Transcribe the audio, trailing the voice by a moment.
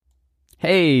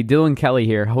Hey, Dylan Kelly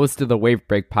here, host of the Wave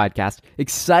Break podcast.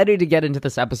 Excited to get into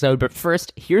this episode, but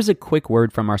first, here's a quick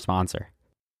word from our sponsor.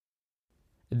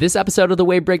 This episode of the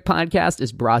Wave Break podcast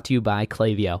is brought to you by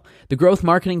Klaviyo, the growth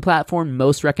marketing platform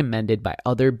most recommended by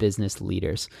other business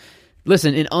leaders.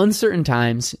 Listen, in uncertain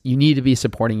times, you need to be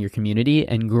supporting your community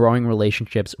and growing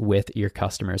relationships with your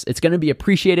customers. It's going to be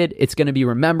appreciated, it's going to be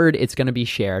remembered, it's going to be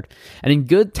shared. And in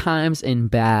good times and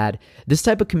bad, this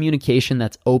type of communication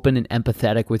that's open and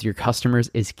empathetic with your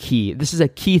customers is key. This is a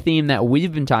key theme that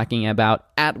we've been talking about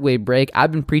at Wave Break.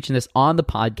 I've been preaching this on the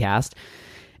podcast.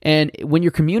 And when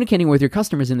you're communicating with your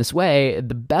customers in this way,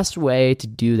 the best way to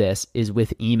do this is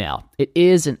with email. It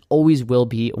is and always will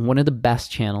be one of the best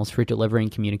channels for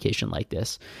delivering communication like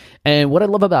this. And what I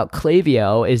love about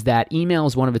Klaviyo is that email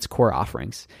is one of its core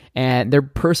offerings. And their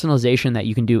personalization that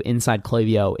you can do inside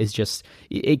Klaviyo is just,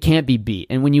 it can't be beat.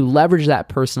 And when you leverage that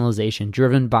personalization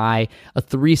driven by a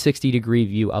 360-degree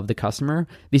view of the customer,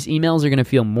 these emails are going to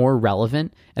feel more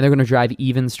relevant and they're going to drive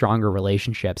even stronger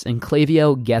relationships. And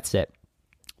Klaviyo gets it.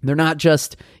 They're not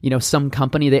just, some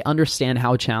company. They understand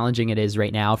how challenging it is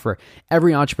right now for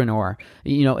every entrepreneur.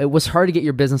 It was hard to get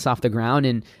your business off the ground,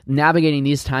 and navigating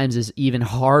these times is even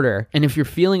harder. And if you're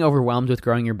feeling overwhelmed with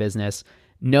growing your business,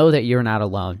 know that you're not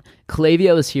alone.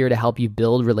 Klaviyo is here to help you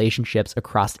build relationships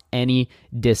across any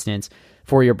distance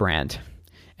for your brand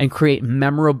and create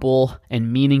memorable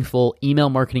and meaningful email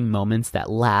marketing moments that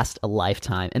last a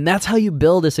lifetime. And that's how you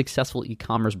build a successful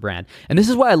e-commerce brand. And this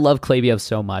is why I love Klaviyo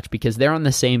so much, because they're on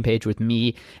the same page with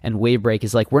me and Wavebreak.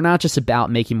 Is like, we're not just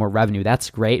about making more revenue. That's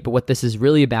great. But what this is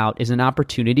really about is an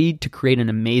opportunity to create an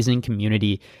amazing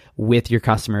community with your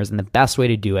customers. And the best way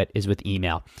to do it is with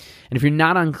email. And if you're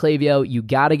not on Klaviyo, you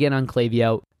got to get on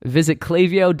Klaviyo. Visit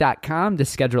klaviyo.com to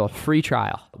schedule a free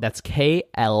trial. That's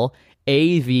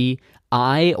KLAVIYO.com.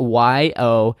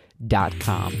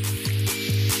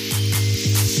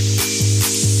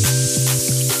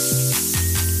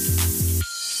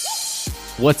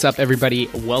 What's up, everybody?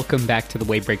 Welcome back to the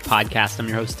Wavebreak podcast. I'm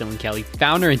your host, Dylan Kelly,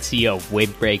 founder and CEO of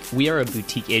Wavebreak. We are a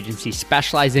boutique agency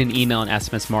specializing in email and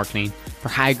SMS marketing for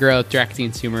high growth,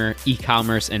 direct-to-consumer,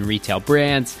 e-commerce, and retail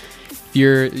brands. If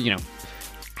you're,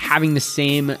 having the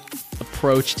same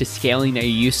approach to scaling that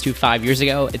you used to 5 years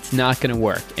ago, it's not going to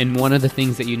work. And one of the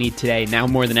things that you need today, now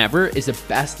more than ever, is a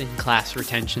best-in-class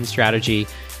retention strategy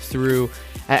through,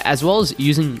 as well as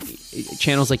using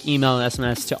channels like email and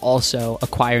SMS to also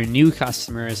acquire new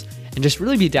customers and just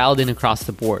really be dialed in across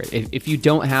the board. If you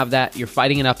don't have that, you're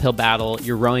fighting an uphill battle,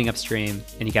 you're rowing upstream,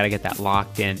 and you got to get that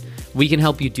locked in. We can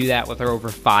help you do that with our over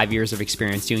 5 years of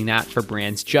experience doing that for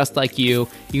brands just like you.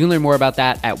 You can learn more about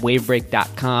that at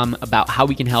wavebreak.com, about how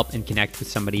we can help and connect with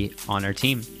somebody on our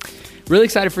team. Really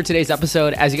excited for today's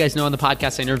episode. As you guys know, on the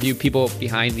podcast, I interview people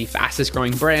behind the fastest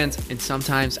growing brands, and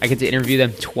sometimes I get to interview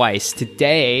them twice.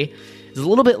 Today is a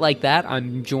little bit like that.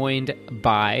 I'm joined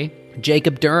by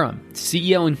Jacob Durham,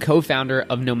 CEO and co-founder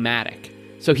of Nomadic.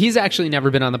 So he's actually never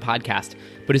been on the podcast,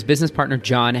 but his business partner,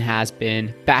 John, has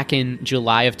been back in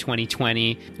July of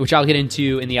 2020, which I'll get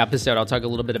into in the episode. I'll talk a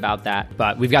little bit about that.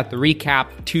 But we've got the recap,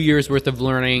 2 years worth of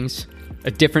learnings,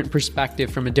 a different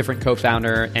perspective from a different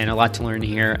co-founder, and a lot to learn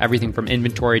here. Everything from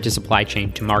inventory to supply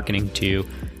chain to marketing to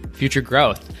future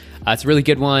growth. It's a really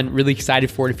good one. Really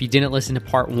excited for it. If you didn't listen to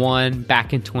part one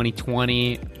back in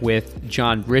 2020 with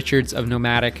John Richards of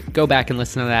Nomadic, go back and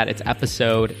listen to that. It's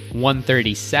episode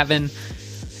 137.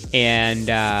 And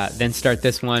then start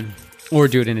this one, or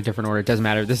do it in a different order. It doesn't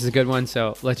matter. This is a good one,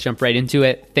 so let's jump right into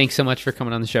it. Thanks so much for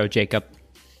coming on the show, Jacob.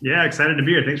 Yeah, excited to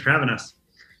be here. Thanks for having us.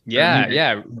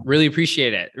 Yeah, really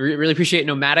appreciate it. Really appreciate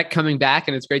Nomadic coming back,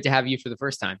 and it's great to have you for the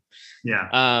first time.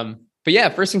 Yeah. But yeah,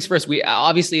 first things first, we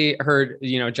obviously heard,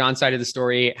 John's side of the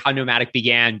story, how Nomadic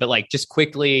began, but just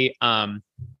quickly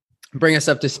bring us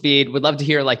up to speed. Would love to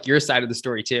hear your side of the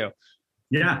story too.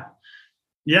 Yeah.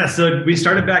 So we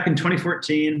started back in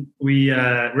 2014. We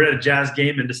were at a jazz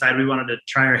game and decided we wanted to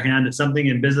try our hand at something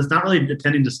in business, not really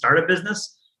intending to start a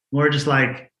business, more just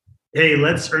hey,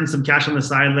 let's earn some cash on the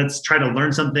side. Let's try to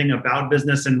learn something about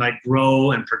business and grow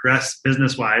and progress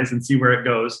business wise and see where it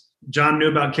goes. John knew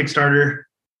about Kickstarter.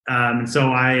 And so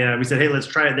we said, hey, let's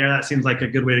try it there. That seems like a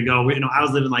good way to go. I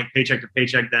was living paycheck to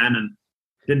paycheck then and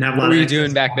didn't have a lot. What were you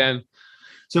doing back then?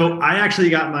 So I actually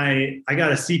got a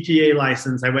CPA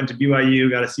license. I went to BYU,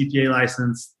 got a CPA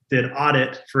license, did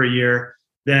audit for a year.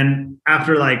 Then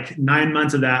after 9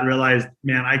 months of that, realized,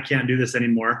 man, I can't do this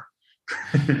anymore.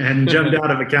 And jumped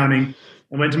out of accounting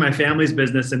and went to my family's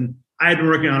business. And I had been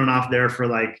working on and off there for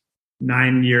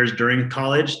 9 years during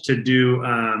college to do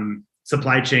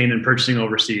supply chain and purchasing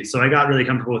overseas. So I got really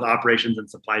comfortable with operations and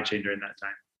supply chain during that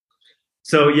time.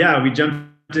 So yeah, we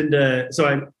jumped into,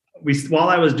 while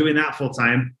I was doing that full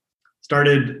time,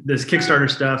 started this Kickstarter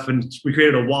stuff, and we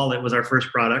created a wallet. Was our first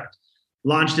product.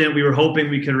 Launched it. We were hoping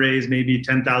we could raise maybe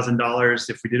 $10,000.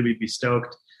 If we did, we'd be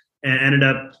stoked. And ended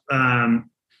up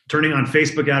turning on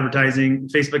Facebook advertising,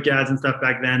 Facebook ads and stuff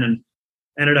back then, and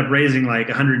ended up raising like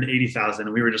 180,000.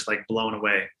 And we were just like blown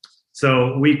away.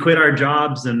 So we quit our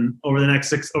jobs, and over the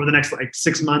next like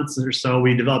 6 months or so,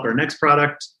 we developed our next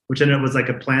product, which ended up was like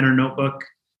a planner notebook.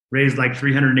 Raised like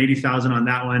 380,000 on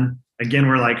that one. Again,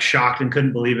 we're like shocked and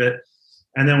couldn't believe it.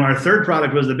 And then our third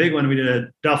product was the big one. We did a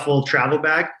duffel travel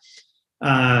bag,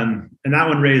 and that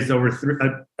one raised over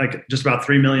just about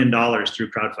 $3 million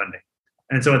through crowdfunding.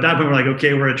 And so at that point, we're like,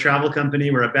 okay, we're a travel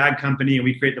company, we're a bag company, and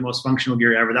we create the most functional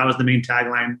gear ever. That was the main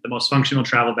tagline: the most functional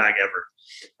travel bag ever.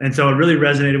 And so it really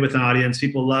resonated with an audience.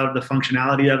 People loved the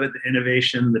functionality of it, the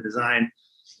innovation, the design.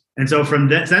 And so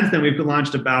since then, we've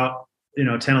launched about 10,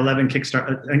 11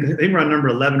 Kickstarter. I think we're on number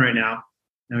 11 right now.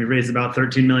 And we raised about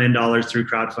 $13 million through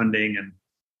crowdfunding. And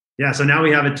yeah, so now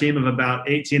we have a team of about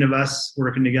 18 of us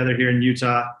working together here in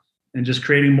Utah and just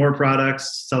creating more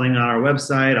products, selling on our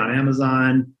website, on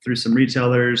Amazon, through some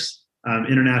retailers,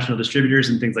 international distributors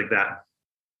and things like that.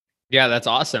 Yeah, that's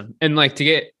awesome. And like to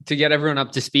get everyone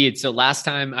up to speed. So last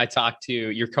time I talked to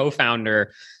your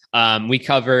co-founder, we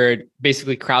covered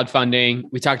basically crowdfunding.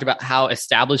 We talked about how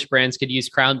established brands could use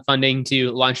crowdfunding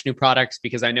to launch new products,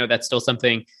 because I know that's still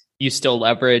something you still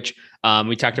leverage.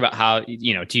 We talked about how,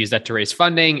 to use that to raise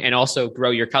funding and also grow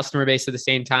your customer base at the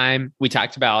same time. We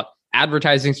talked about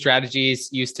advertising strategies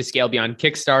used to scale beyond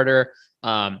Kickstarter,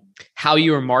 how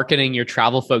you were marketing your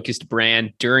travel focused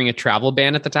brand during a travel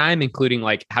ban at the time, including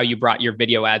like how you brought your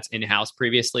video ads in-house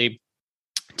previously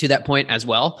to that point as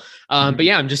well. But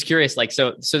yeah, I'm just curious, like,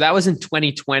 so that was in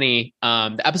 2020.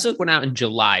 The episode went out in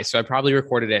July. So I probably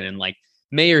recorded it in like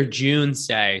May or June,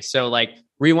 say. So like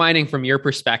rewinding from your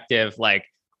perspective, like,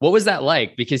 what was that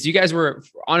like? Because you guys were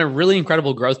on a really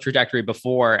incredible growth trajectory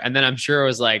before. And then I'm sure it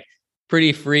was like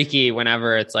pretty freaky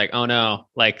whenever it's like, oh no,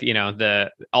 like,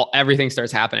 everything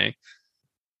starts happening.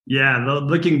 Yeah.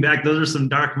 Looking back, those are some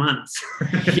dark months.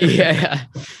 Yeah.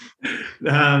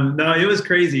 No, it was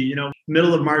crazy.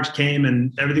 Middle of March came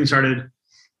and everything started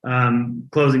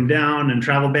closing down, and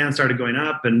travel bans started going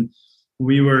up, and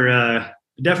we were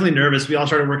definitely nervous. We all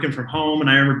started working from home, and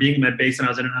I remember being in my basement.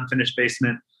 I was in an unfinished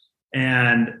basement,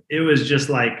 and it was just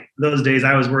like those days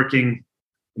I was working,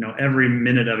 every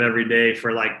minute of every day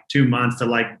for like 2 months to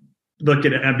like look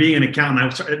at being an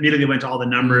accountant. I immediately went to all the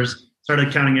numbers,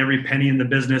 started counting every penny in the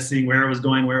business, seeing where it was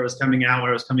going, where it was coming out,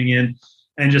 where it was coming in.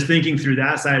 And just thinking through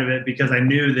that side of it, because I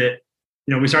knew that,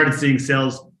 we started seeing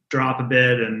sales drop a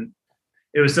bit. And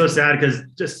it was so sad because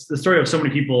just the story of so many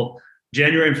people,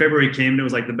 January and February came and it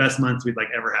was like the best months we'd like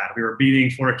ever had. We were beating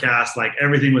forecasts, like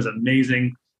everything was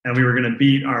amazing. And we were going to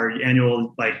beat our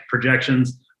annual like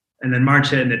projections. And then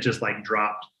March hit and it just like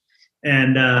dropped.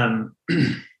 And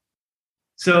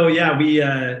so, yeah,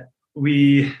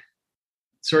 we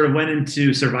sort of went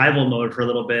into survival mode for a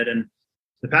little bit. And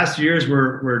the past few years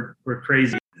were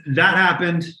crazy. That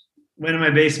happened, went in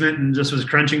my basement and just was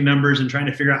crunching numbers and trying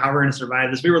to figure out how we're going to survive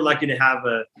this. We were lucky to have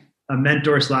a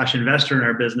mentor / investor in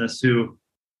our business who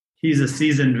he's a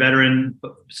seasoned veteran,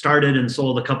 started and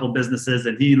sold a couple businesses.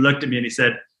 And he looked at me and he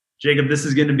said, Jacob, this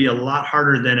is going to be a lot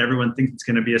harder than everyone thinks it's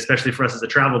going to be, especially for us as a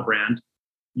travel brand.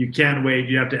 You can't wait.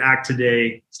 You have to act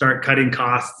today, start cutting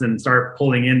costs and start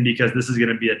pulling in, because this is going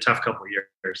to be a tough couple of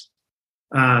years.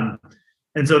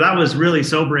 And so that was really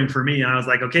sobering for me. And I was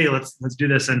like, okay, let's do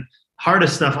this. And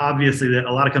hardest stuff, obviously, that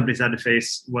a lot of companies had to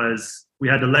face was we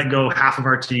had to let go half of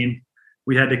our team.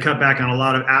 We had to cut back on a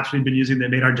lot of apps we've been using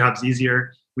that made our jobs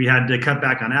easier. We had to cut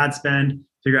back on ad spend,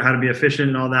 figure out how to be efficient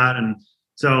and all that. And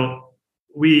so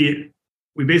we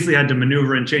basically had to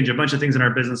maneuver and change a bunch of things in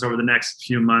our business over the next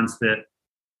few months that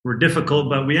were difficult.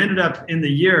 But we ended up in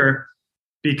the year,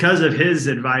 because of his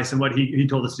advice and what he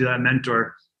told us to do, that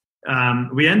mentor,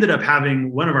 we ended up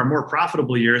having one of our more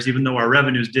profitable years, even though our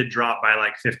revenues did drop by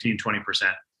like 15,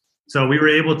 20%. So we were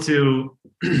able to,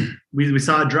 we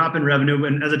saw a drop in revenue.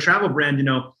 And as a travel brand,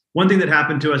 one thing that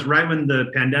happened to us right when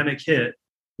the pandemic hit,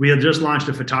 we had just launched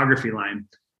a photography line.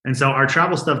 And so our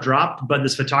travel stuff dropped, but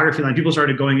this photography line, people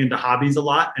started going into hobbies a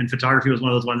lot. And photography was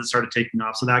one of those ones that started taking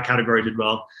off. So that category did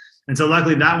well. And so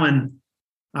luckily that one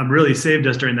really saved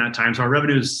us during that time. So our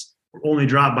revenues only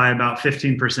dropped by about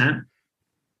 15%.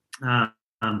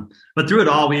 But through it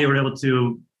all, we were able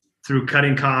to, through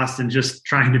cutting costs and just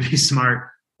trying to be smart.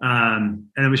 And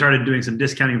then we started doing some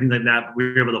discounting and things like that.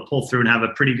 We were able to pull through and have a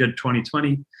pretty good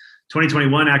 2020.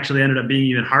 2021 actually ended up being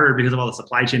even harder because of all the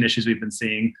supply chain issues we've been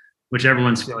seeing, which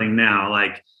everyone's feeling now.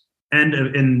 Like, and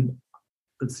in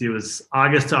let's see, it was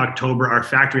August to October, our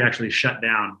factory actually shut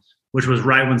down, which was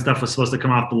right when stuff was supposed to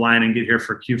come off the line and get here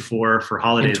for Q4 for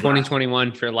holidays. In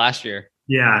 2021 for last year.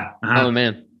 Yeah. Oh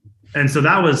man. And so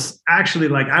that was actually,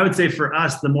 like, I would say for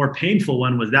us, the more painful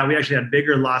one was that we actually had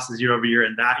bigger losses year over year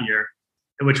in that year,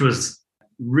 which was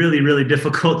really, really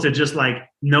difficult to just like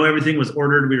know everything was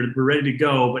ordered. We were ready to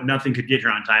go, but nothing could get here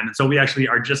on time. And so we actually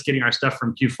are just getting our stuff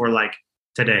from Q4 like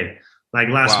today. Like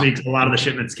last week, a lot of the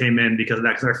shipments came in because of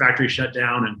that, because our factory shut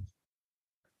down, and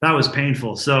that was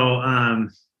painful. So,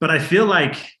 but I feel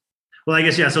like, well, I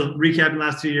guess, yeah. So recapping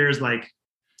last 2 years, like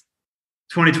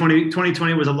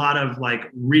 2020 was a lot of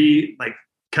like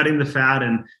cutting the fat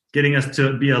and getting us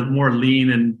to be a more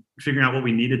lean and figuring out what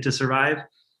we needed to survive.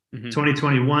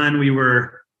 2021, we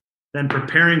were then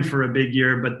preparing for a big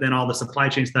year, but then all the supply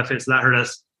chain stuff hit, so that hurt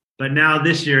us. But now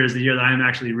this year is the year that I'm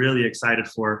actually really excited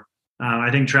for.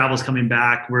 I think travel's coming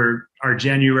back. Our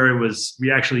January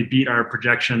we actually beat our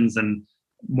projections and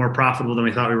more profitable than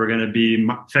we thought we were going to be.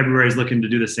 February is looking to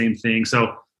do the same thing.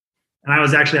 So, and I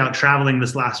was actually out traveling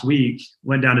this last week,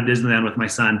 went down to Disneyland with my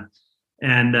son,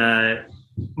 and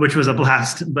which was a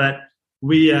blast. But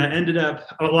we ended up,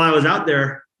 while I was out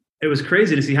there, it was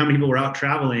crazy to see how many people were out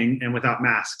traveling and without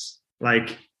masks.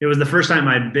 Like, it was the first time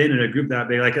I'd been in a group that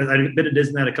big. Like, I'd been to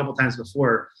Disneyland a couple times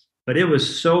before, but it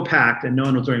was so packed and no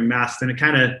one was wearing masks. And it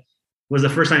kind of was the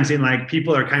first time seeing like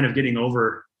people are kind of getting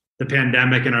over the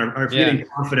pandemic and are getting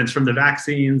confidence from the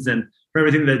vaccines and for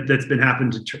everything that's been happening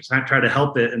to try to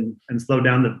help it and slow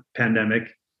down the pandemic.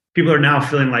 People are now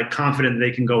feeling like confident that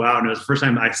they can go out. And it was the first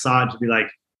time I saw it to be like,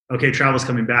 okay, travel's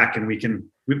coming back and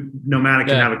Nomadic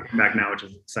can have a comeback now, which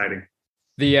is exciting.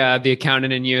 The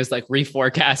accountant in you is like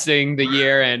reforecasting the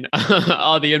year and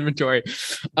all the inventory.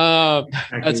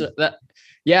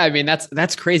 Yeah, I mean,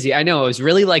 that's crazy. I know, it was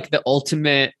really like the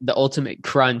ultimate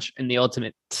crunch and the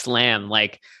ultimate slam.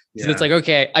 Like, so it's like,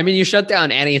 okay, I mean, you shut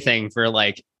down anything for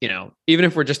like, even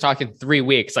if we're just talking 3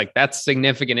 weeks, like that's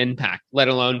significant impact, let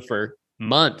alone for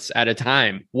months at a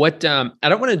time. I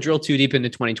don't want to drill too deep into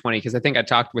 2020 because I think I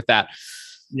talked with that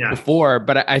before,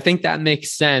 but I think that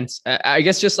makes sense. I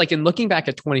guess just like in looking back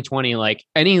at 2020, like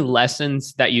any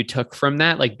lessons that you took from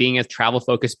that, like being a travel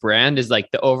focused brand, is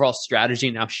like the overall strategy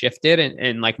now shifted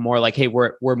and like more like, hey,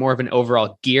 we're more of an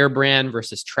overall gear brand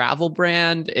versus travel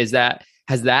brand. Has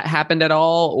that happened at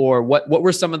all? Or what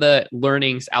were some of the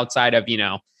learnings outside of,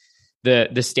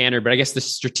 the standard, but I guess the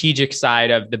strategic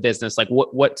side of the business? Like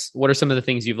what are some of the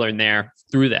things you've learned there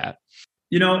through that?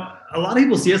 A lot of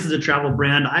people see us as a travel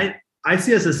brand. I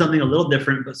see us as something a little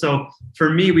different. But so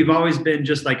for me, we've always been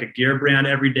just like a gear brand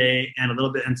every day and a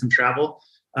little bit and some travel.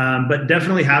 But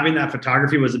definitely having that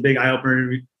photography was a big eye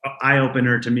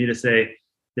opener to me, to say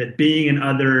that being in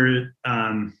other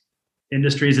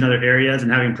industries and other areas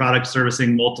and having products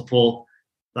servicing multiple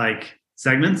like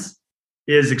segments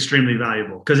is extremely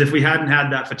valuable. Because if we hadn't had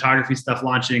that photography stuff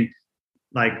launching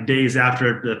like days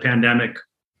after the pandemic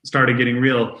started getting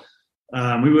real,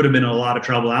 we would have been in a lot of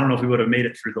trouble. I don't know if we would have made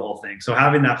it through the whole thing. So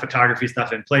having that photography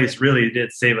stuff in place really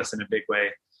did save us in a big way.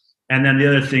 And then the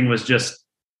other thing was just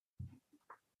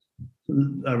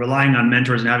relying on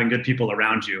mentors and having good people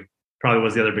around you probably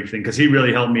was the other big thing, because he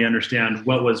really helped me understand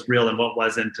what was real and what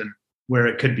wasn't and where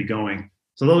it could be going.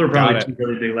 So those were probably two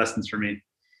really big lessons for me.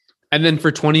 And then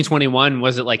for 2021,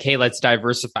 was it like, hey, let's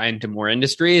diversify into more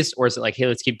industries? Or is it like, hey,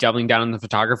 let's keep doubling down on the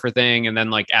photographer thing? And then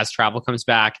like, as travel comes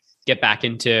back, get back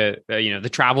into, the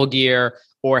travel gear?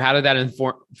 Or how did that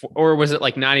inform, or was it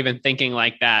like not even thinking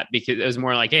like that because it was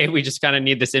more like, hey, we just kind of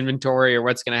need this inventory, or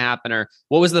what's going to happen? Or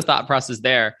what was the thought process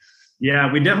there? Yeah,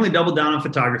 we definitely doubled down on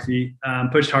photography,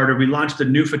 pushed harder. We launched a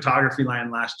new photography line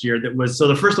last year so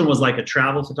the first one was like a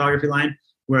travel photography line,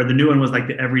 where the new one was like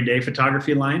the everyday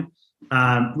photography line.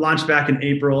 Launched back in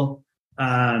April.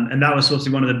 And that was supposed to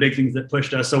be one of the big things that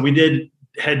pushed us. So we did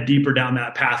head deeper down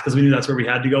that path because we knew that's where we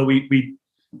had to go. We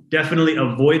definitely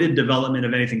avoided development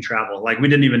of anything travel. Like, we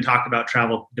didn't even talk about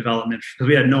travel development because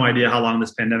we had no idea how long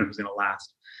this pandemic was going to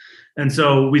last. And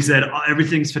so we said,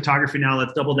 everything's photography now.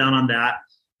 Let's double down on that.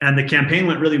 And the campaign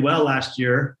went really well last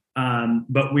year.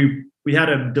 But we had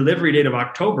a delivery date of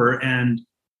October, and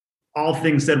all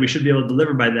things said we should be able to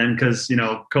deliver by then because,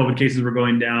 COVID cases were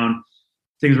going down,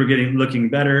 things were looking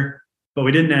better, but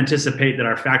we didn't anticipate that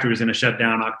our factory was going to shut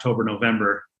down October,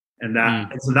 November. And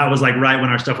so that was like right when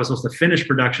our stuff was supposed to finish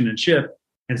production and ship.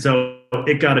 And so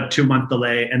it got a 2-month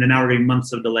delay. And then now we're getting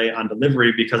months of delay on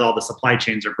delivery because all the supply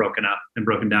chains are broken up and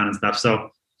broken down and stuff. So,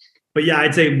 but yeah,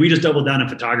 I'd say we just doubled down in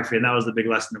photography, and that was the big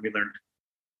lesson that we learned.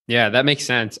 Yeah, that makes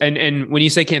sense. And when you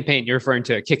say campaign, you're referring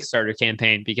to a Kickstarter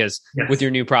campaign because with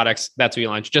your new products, that's what you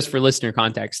launched, just for listener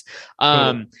context.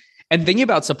 And thinking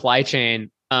about supply chain,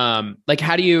 like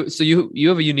how do you, so you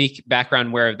have a unique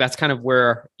background where that's kind of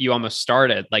where you almost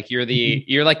started. Like you're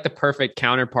like the perfect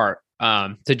counterpart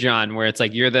to John, where it's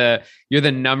like you're the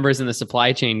numbers and the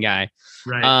supply chain guy.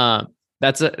 Right.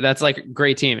 That's like a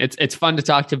great team. It's fun to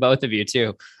talk to both of you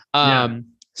too. Yeah.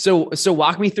 So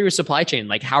walk me through supply chain.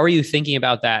 Like, how are you thinking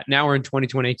about that? Now we're in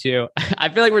 2022. I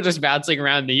feel like we're just bouncing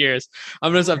around the years.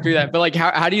 I'm gonna stop through that. But like,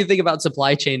 how do you think about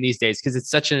supply chain these days? Because it's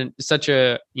such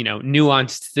a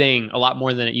nuanced thing, a lot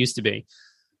more than it used to be.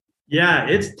 Yeah,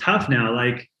 it's tough now.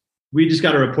 Like we just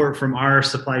got a report from our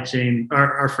supply chain,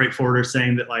 our freight forwarder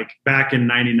saying that like back in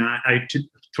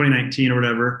 2019 or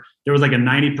whatever, there was like a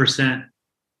 90%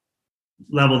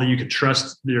 level that you could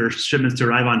trust your shipments to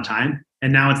arrive on time.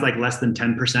 And now it's like less than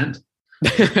 10%.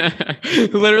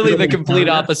 Literally the complete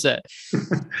opposite.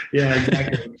 Yeah,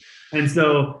 exactly. And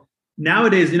so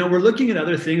nowadays, we're looking at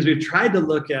other things. We've tried to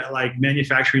look at like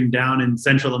manufacturing down in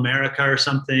Central America or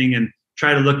something and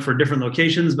try to look for different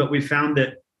locations. But we found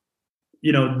that,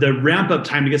 the ramp up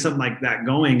time to get something like that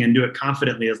going and do it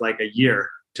confidently is like a year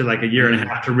to like a year and a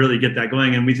half to really get that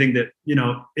going. And we think that,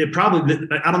 it probably,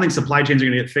 I don't think supply chains are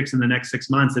going to get fixed in the next 6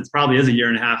 months. It probably is a year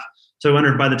and a half. So I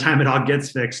wonder if by the time it all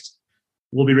gets fixed,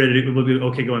 we'll be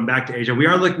okay going back to Asia. We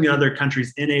are looking at other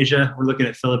countries in Asia. We're looking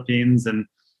at Philippines and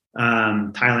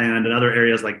Thailand and other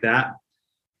areas like that.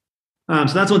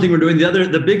 So that's one thing we're doing.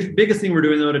 The biggest thing we're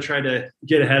doing though to try to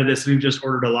get ahead of this, we've just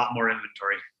ordered a lot more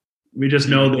inventory. We just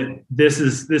know that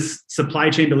this supply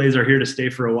chain delays are here to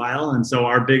stay for a while. And so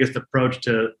our biggest approach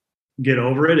to get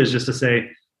over it is just to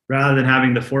say, rather than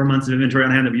having the 4 months of inventory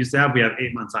on hand that we used to have, we have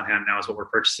 8 months on hand now is what we're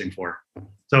purchasing for.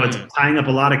 So it's tying up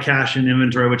a lot of cash in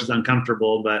inventory, which is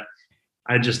uncomfortable, but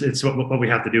it's what we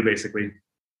have to do basically.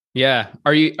 Yeah.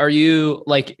 Are you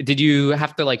like, did you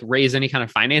have to like raise any kind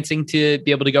of financing to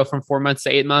be able to go from 4 months to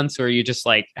 8 months, or you just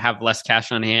like have less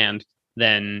cash on hand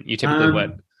than you typically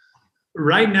would?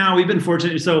 Right now, we've been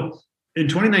fortunate. So in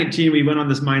 2019, we went on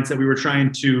this mindset. We were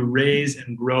trying to raise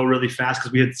and grow really fast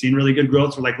because we had seen really good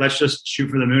growth. So we're like, let's just shoot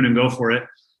for the moon and go for it.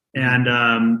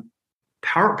 And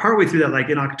partway through that, like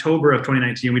in October of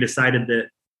 2019, we decided that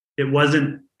it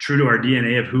wasn't true to our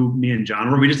DNA of who me and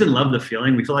John were. We just didn't love the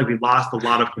feeling. We felt like we lost a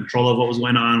lot of control of what was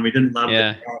going on. We didn't love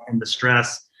the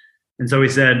stress. And so we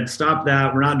said, stop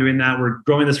that. We're not doing that. We're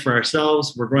growing this for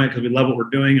ourselves. We're growing it because we love what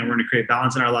we're doing and we're going to create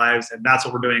balance in our lives. And that's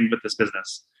what we're doing with this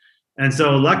business. And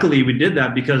so luckily we did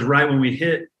that because right when we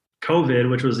hit COVID,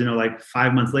 which was, like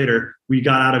 5 months later, we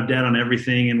got out of debt on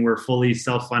everything and we're fully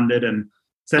self-funded. And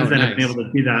since then I've been able to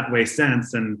be that way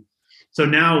since. And so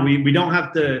now we don't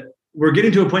have to, we're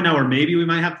getting to a point now where maybe we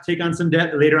might have to take on some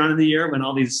debt later on in the year when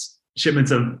all these shipments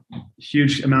of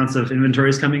huge amounts of inventory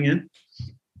is coming in.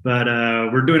 But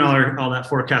we're doing all that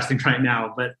forecasting right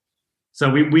now. But so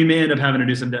we may end up having to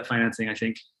do some debt financing, I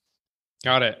think.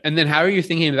 Got it. And then how are you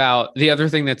thinking about the other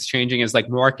thing that's changing is like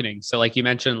marketing? So like you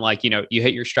mentioned, like, you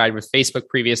hit your stride with Facebook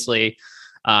previously.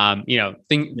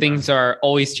 Things are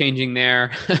always changing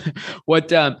there.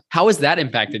 How has that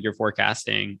impacted your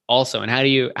forecasting also? And how do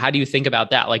you think about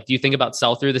that? Like, do you think about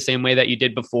sell through the same way that you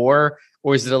did before,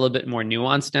 or is it a little bit more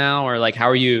nuanced now? Or like, how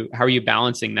are you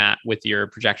balancing that with your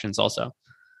projections also?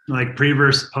 Like pre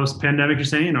versus post pandemic, you're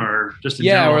saying, or just in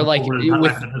general, or like with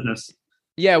the business?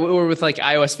 Yeah, or with like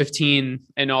iOS 15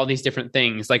 and all these different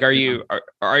things. Like, are you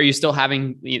still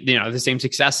having the same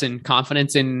success and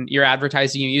confidence in your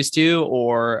advertising you used to,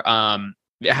 or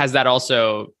has that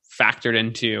also factored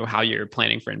into how you're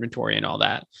planning for inventory and all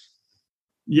that?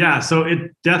 Yeah, so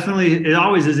it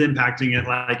always is impacting it.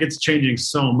 Like it's changing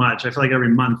so much. I feel like every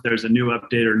month there's a new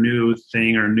update or new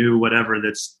thing or new whatever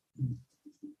that's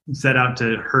set out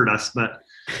to hurt us. But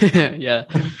yeah.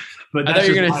 But I thought you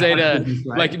were going to say business,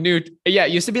 right? like new. Yeah,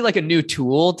 it used to be like a new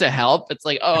tool to help. It's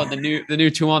like, oh, the new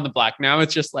tool on the block. Now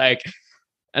it's just like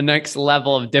a next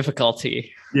level of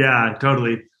difficulty. Yeah,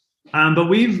 totally. But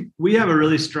we have a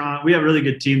really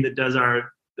good team that does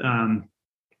our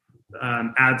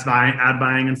ad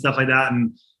buying and stuff like that.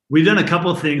 And we've done a couple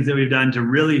of things that we've done to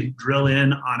really drill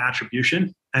in on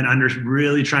attribution and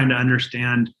really trying to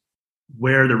understand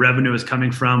where the revenue is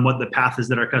coming from, what the path is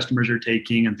that our customers are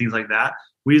taking, and things like that.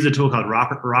 We use a tool called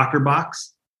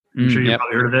Rockerbox. I'm sure you've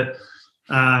probably heard of it.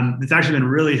 It's actually been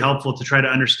really helpful to try to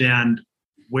understand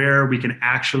where we can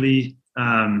actually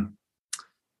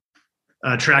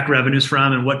track revenues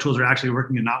from and what tools are actually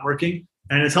working and not working.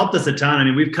 And it's helped us a ton. I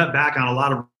mean, we've cut back on a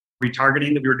lot of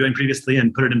retargeting that we were doing previously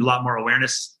and put it into a lot more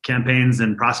awareness campaigns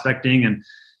and prospecting and,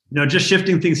 just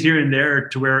shifting things here and there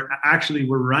to where actually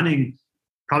we're running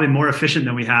probably more efficient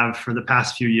than we have for the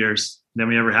past few years than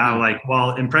we ever have. Like,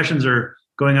 while impressions are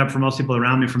going up for most people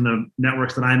around me from the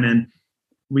networks that I'm in,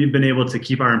 we've been able to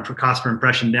keep our cost per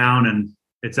impression down. And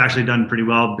it's actually done pretty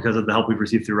well because of the help we've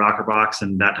received through Rockerbox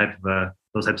and that type of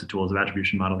those types of tools of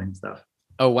attribution modeling and stuff.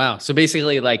 Oh, wow. So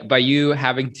basically, like by you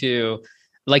having to,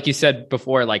 like you said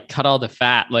before, like cut all the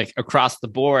fat, like across the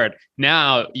board,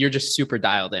 now you're just super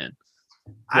dialed in.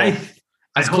 Well,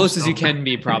 as close as you can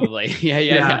be, probably.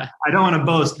 Yeah. I don't want to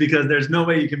boast because there's no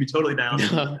way you can be totally dialed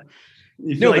in.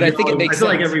 No, but I think it makes sense.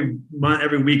 I feel like every month,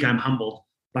 every week I'm humbled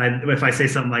by if I say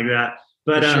something like that.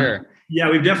 But sure. Yeah,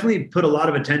 we've definitely put a lot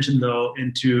of attention though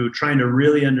into trying to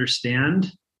really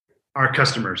understand our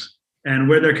customers and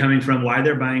where they're coming from, why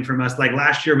they're buying from us. Like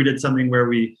last year we did something where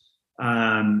we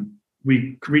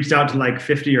reached out to like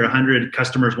 50 or 100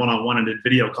 customers one-on-one and did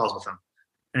video calls with them.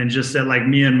 And just said, like,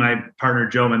 me and my partner,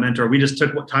 Joe, my mentor, we just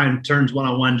took turns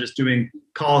one-on-one, just doing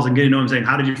calls and getting to know them, saying,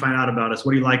 how did you find out about us?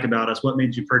 What do you like about us? What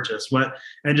made you purchase?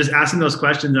 And just asking those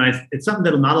questions. And it's something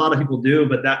that not a lot of people do,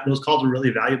 but those calls were really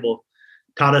valuable.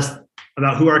 Taught us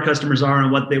about who our customers are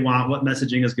and what they want, what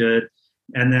messaging is good.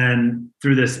 And then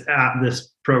through this app,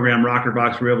 this program,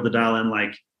 Rockerbox, we're able to dial in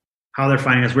like how they're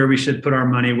finding us, where we should put our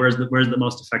money, where's the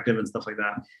most effective and stuff like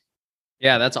that.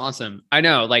 Yeah, that's awesome. I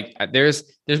know, like there's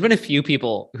been a few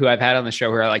people who I've had on the show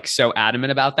who are like so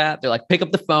adamant about that. They're like, pick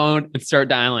up the phone and start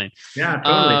dialing. Yeah,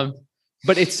 totally.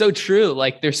 But it's so true.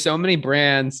 Like there's so many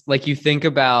brands, like you think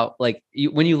about like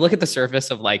when you look at the surface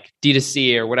of like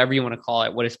D2C or whatever you want to call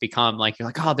it, what it's become, like you're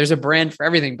like, oh, there's a brand for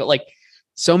everything. But like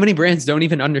so many brands don't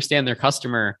even understand their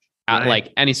customer at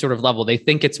like any sort of level. They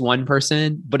think it's one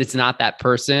person, but it's not that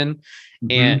person.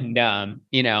 Mm-hmm.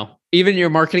 And, even your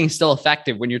marketing is still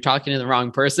effective when you're talking to the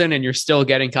wrong person and you're still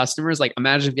getting customers. Like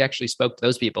imagine if you actually spoke to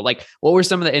those people. Like what were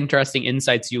some of the interesting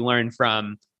insights you learned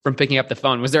from picking up the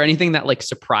phone? Was there anything that like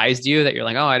surprised you that you're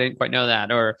like, oh, I didn't quite know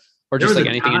that, or just like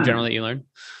anything in general that you learned?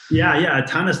 Yeah, a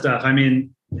ton of stuff. I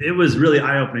mean, it was really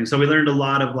eye-opening. So we learned a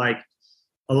lot of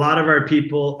our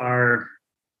people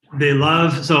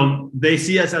they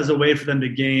see us as a way for them to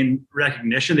gain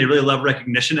recognition. They really love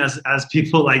recognition as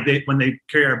people. Like when they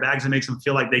carry our bags, it makes them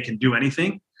feel like they can do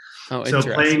anything. Oh, so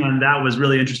playing on that was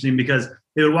really interesting because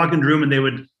they would walk in the room and they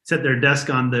would set their desk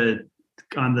on the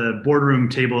boardroom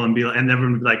table and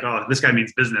everyone would be like, oh, this guy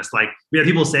means business. Like we had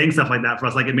people saying stuff like that for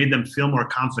us. Like it made them feel more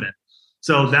confident.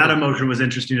 So that emotion was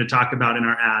interesting to talk about in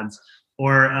our ads.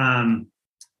 Or a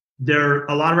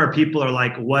lot of our people are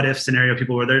like, what if scenario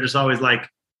people where they're just always like,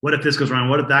 what if this goes wrong?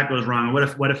 What if that goes wrong?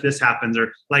 What if this happens?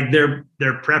 Or like they're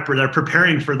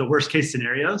preparing for the worst case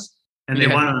scenarios and they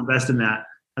want to invest in that.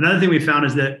 Another thing we found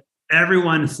is that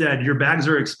everyone said your bags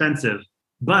are expensive,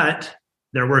 but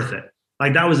they're worth it.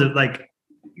 Like that was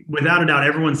without a doubt,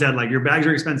 everyone said like your bags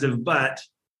are expensive, but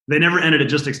they never ended it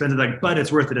just expensive, like, but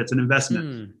it's worth it. It's an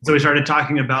investment. So we started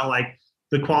talking about like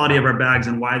the quality of our bags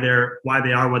and why they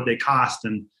are what they cost.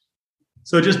 And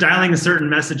so just dialing certain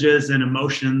messages and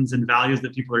emotions and values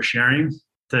that people are sharing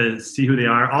to see who they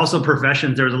are. Also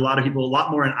professions. There was a lot of people, a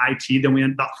lot more in IT than we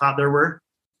thought there were.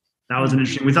 That was an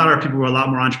interesting, we thought our people were a lot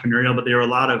more entrepreneurial, but there were a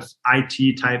lot of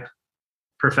IT type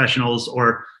professionals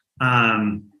or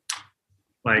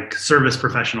like service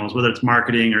professionals, whether it's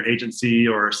marketing or agency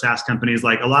or SaaS companies,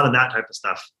 like a lot of that type of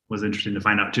stuff was interesting to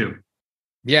find out too.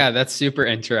 Yeah, that's super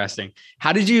interesting.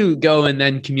 How did you go and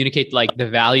then communicate like the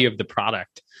value of the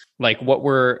product? Like what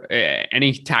were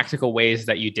any tactical ways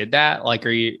that you did that? Like,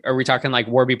 are we talking like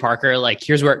Warby Parker, like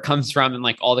here's where it comes from and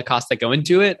like all the costs that go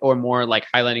into it, or more like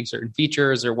highlighting certain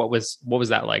features, or what was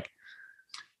that like?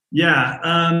 Yeah.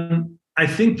 I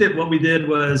think that what we did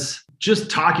was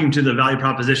just talking to the value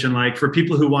proposition. Like for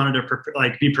people who wanted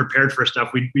to be prepared for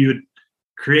stuff, we would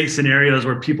create scenarios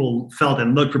where people felt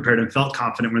and looked prepared and felt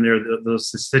confident when they were those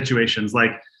situations.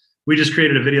 Like we just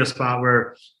created a video spot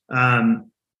where,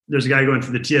 there's a guy going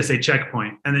through the TSA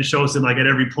checkpoint and then shows him like at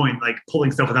every point, like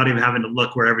pulling stuff without even having to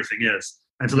look where everything is.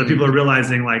 And so that people are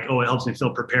realizing like, oh, it helps me feel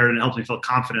prepared and it helps me feel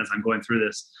confident as I'm going through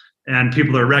this. And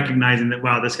people are recognizing that,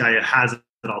 wow, this guy has it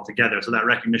all together. So that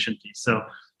recognition piece. So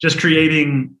just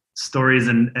creating stories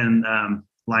and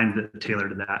lines that tailor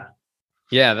to that.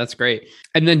 Yeah, that's great.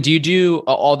 And then do you do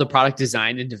all the product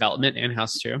design and development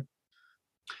in-house too?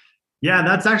 Yeah,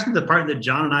 that's actually the part that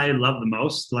John and I love the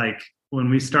most. Like, when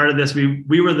we started this,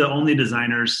 we were the only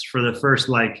designers for the first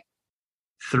like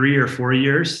 3 or 4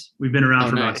 years. We've been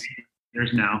around for about 8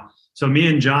 years now. So me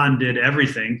and John did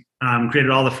everything, created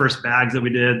all the first bags that we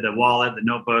did, the wallet, the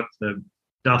notebook, the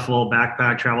duffel,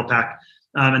 backpack, travel pack.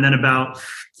 And then about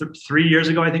 3 years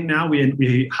ago, I think now,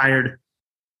 we hired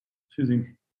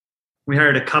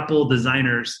a couple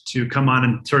designers to come on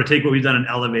and sort of take what we've done and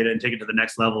elevate it and take it to the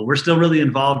next level. We're still really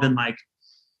involved in like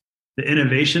the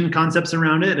innovation concepts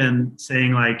around it and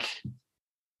saying like,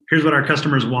 here's what our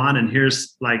customers want. And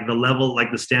here's like the level,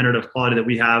 like the standard of quality that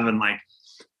we have. And like,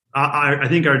 I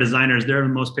think our designers, they're the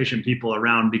most patient people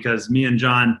around, because me and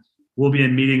John will be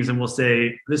in meetings and we'll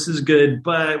say, this is good,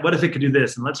 but what if it could do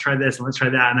this? And let's try this and let's try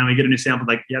that. And then we get a new sample,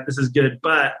 like, yeah, this is good,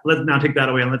 but let's now take that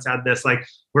away and let's add this. Like,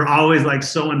 we're always like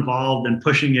so involved and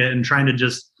pushing it and trying to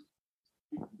just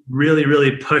really,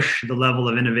 really push the level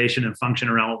of innovation and function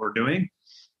around what we're doing.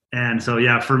 And so,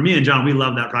 yeah, for me and John, we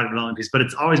love that product development piece, but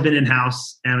it's always been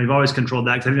in-house and we've always controlled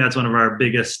that, because I think that's one of our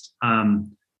biggest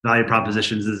value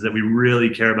propositions, is that we really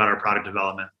care about our product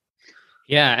development.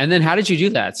 Yeah. And then how did you do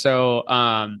that? So,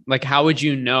 like, how would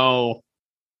you know?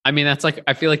 I mean, that's like,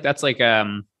 I feel like that's like,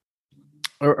 or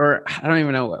I don't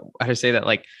even know how to say that.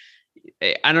 Like,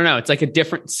 I don't know. It's like a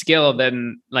different skill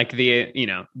than like the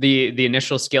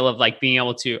initial skill of like being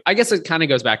able to, I guess it kind of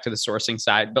goes back to the sourcing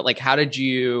side, but like, how did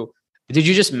you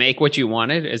just make what you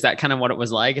wanted? Is that kind of what it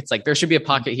was like? It's like, there should be a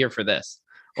pocket here for this,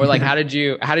 or like, how do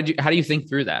you think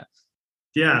through that?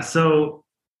 Yeah. So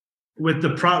with the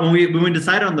when we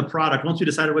decided on the product, once we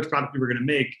decided which product we were going to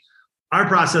make, our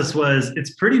process was,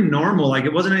 it's pretty normal. Like,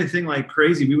 it wasn't anything like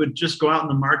crazy. We would just go out in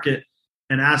the market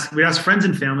and we'd ask friends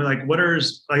and family, like,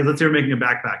 let's say we're making a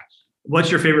backpack. What's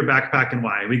your favorite backpack and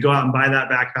why? We'd go out and buy that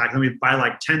backpack. And we'd buy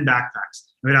like 10 backpacks.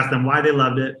 And we'd ask them why they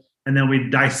loved it. And then we'd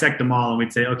dissect them all and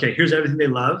we'd say, okay, here's everything they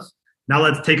love. Now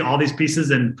let's take all these pieces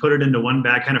and put it into one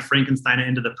bag, kind of Frankenstein it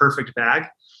into the perfect bag.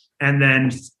 And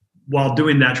then while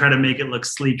doing that, try to make it look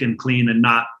sleek and clean and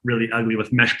not really ugly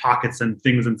with mesh pockets and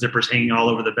things and zippers hanging all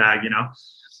over the bag,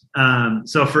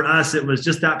 So for us, it was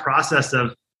just that process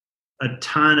of a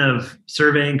ton of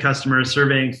surveying customers,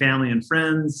 surveying family and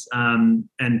friends,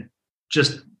 and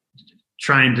just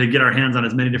trying to get our hands on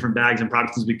as many different bags and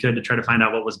products as we could to try to find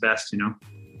out what was best, And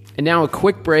now a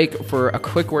quick break for a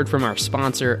quick word from our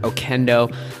sponsor,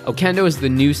 Okendo. Okendo is the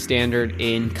new standard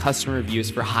in customer reviews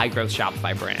for high-growth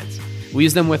Shopify brands. We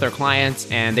use them with our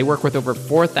clients, and they work with over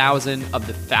 4,000 of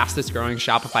the fastest growing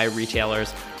Shopify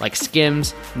retailers like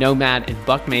Skims, Nomad, and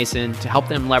Buck Mason to help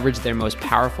them leverage their most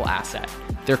powerful asset,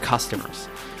 their customers.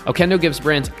 Okendo gives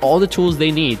brands all the tools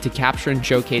they need to capture and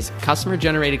showcase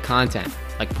customer-generated content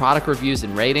like product reviews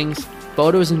and ratings,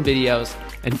 photos and videos,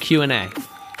 and Q&A.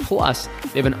 Plus,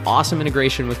 they have an awesome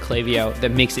integration with Klaviyo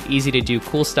that makes it easy to do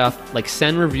cool stuff like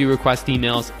send review request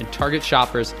emails and target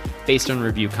shoppers based on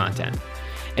review content.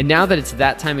 And now that it's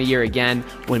that time of year again,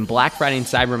 when Black Friday and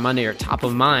Cyber Monday are top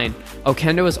of mind,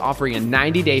 Okendo is offering a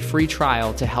 90-day free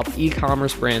trial to help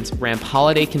e-commerce brands ramp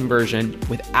holiday conversion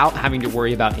without having to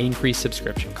worry about increased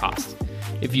subscription costs.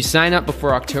 If you sign up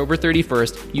before October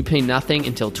 31st, you pay nothing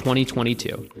until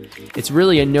 2022. It's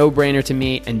really a no-brainer to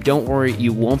me, and don't worry,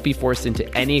 you won't be forced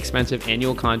into any expensive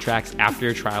annual contracts after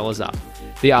your trial is up.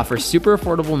 They offer super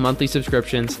affordable monthly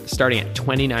subscriptions starting at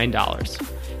 $29.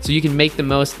 So you can make the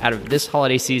most out of this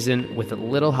holiday season with a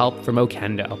little help from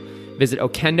Okendo. Visit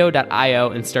okendo.io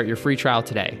and start your free trial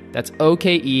today. That's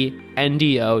okendo.io.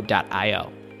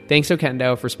 Thanks,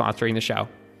 Okendo, for sponsoring the show.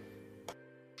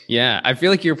 Yeah, I feel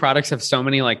like your products have so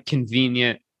many like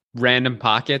convenient random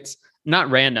pockets. Not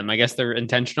random, I guess they're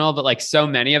intentional, but like so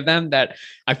many of them that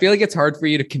I feel like it's hard for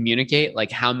you to communicate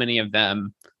like how many of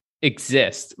them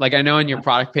exist. Like, I know on your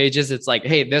product pages, it's like,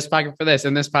 hey, this pocket for this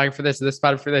and this pocket for this, and this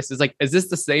pocket for this. It's like, is this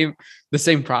the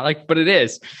same product? But it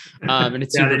is. And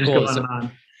it's super cool. So,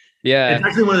 yeah. It's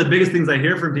actually one of the biggest things I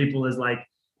hear from people is like,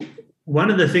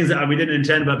 one of the things that we didn't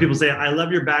intend, but people say, I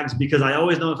love your bags because I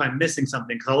always know if I'm missing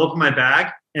something, because I'll open my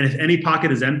bag and if any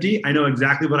pocket is empty, I know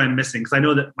exactly what I'm missing. Because I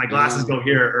know that my glasses go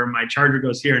here or my charger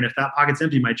goes here. And if that pocket's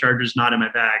empty, my charger's not in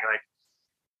my bag. Like,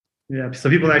 yeah. So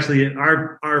people actually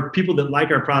are people that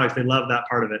like our products. They love that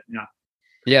part of it. Yeah.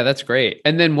 Yeah, that's great.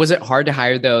 And then was it hard to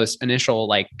hire those initial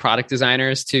like product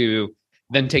designers to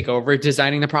then take over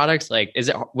designing the products? Like,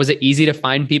 was it easy to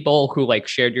find people who like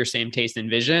shared your same taste and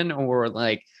vision, or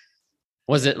like,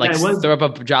 was it like throw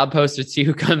up a job post to see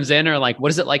who comes in, or like,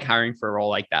 what is it like hiring for a role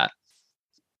like that?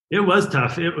 It was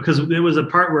tough because it was a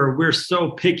part where we're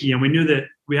so picky, and we knew that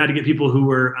we had to get people who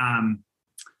were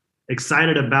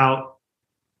excited about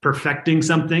perfecting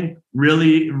something,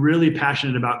 really, really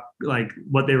passionate about like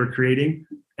what they were creating.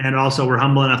 And also we're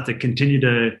humble enough to continue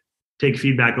to take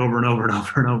feedback over and over and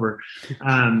over and over.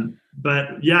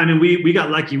 But yeah, I mean, we got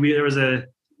lucky. There was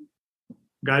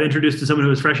got introduced to someone who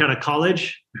was fresh out of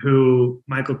college,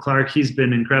 Michael Clark, he's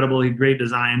been incredible. He's great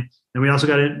design. And we also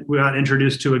got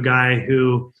introduced to a guy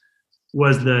who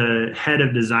was the head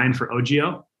of design for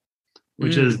OGIO,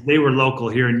 which is, they were local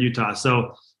here in Utah.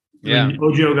 So when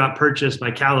OGIO got purchased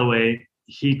by Callaway,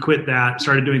 he quit that,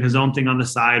 started doing his own thing on the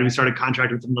side. We started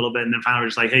contracting with him a little bit. And then finally we're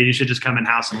just like, hey, you should just come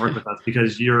in-house and work with us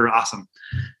because you're awesome.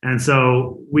 And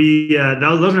so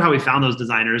those are how we found those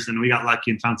designers, and we got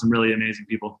lucky and found some really amazing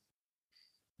people.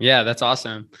 Yeah, that's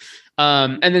awesome.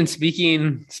 And then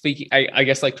speaking, I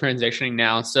guess like transitioning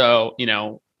now. So,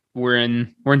 we're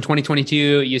in 2022.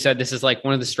 You said this is like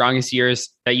one of the strongest years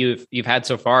that you've had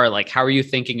so far. Like, how are you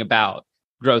thinking about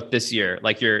growth this year?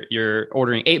 Like you're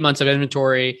ordering 8 months of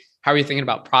inventory. How are you thinking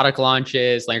about product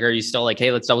launches? Like, are you still like,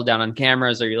 hey, let's double down on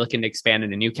cameras? Are you looking to expand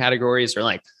into new categories, or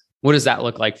like, what does that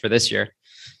look like for this year?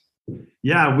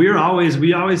 Yeah, we always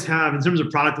have, in terms of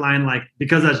product line, like,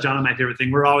 because that's John and my favorite thing,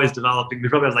 we're always developing. We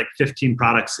probably have like 15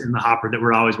 products in the hopper that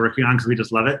we're always working on because we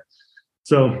just love it.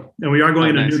 So, and we are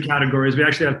going into new categories. We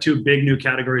actually have two big new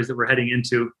categories that we're heading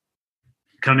into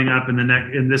coming up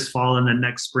in this fall and then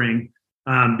next spring,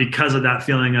 because of that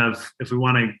feeling of, if we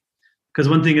want to, because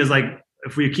one thing is like,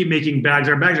 if we keep making bags,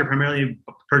 our bags are primarily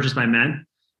purchased by men,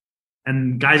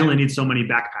 and guys only need so many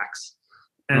backpacks.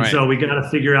 And right. So we got to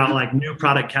figure out like new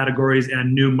product categories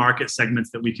and new market segments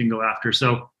that we can go after.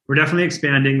 So we're definitely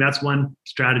expanding. That's one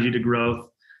strategy to growth.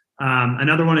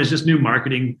 Another one is just new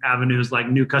marketing avenues, like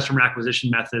new customer acquisition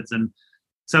methods, and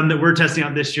some that we're testing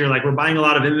out this year. Like, we're buying a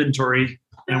lot of inventory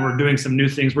and we're doing some new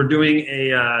things. We're doing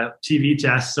a TV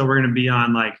test. So we're going to be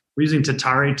on, like, we're using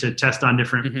Tatari to test on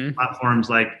different platforms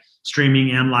like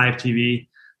streaming and live TV.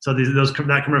 So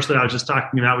that commercial that I was just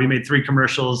talking about, we made 3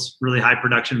 commercials, really high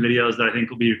production videos that I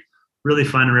think will be really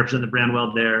fun and represent the brand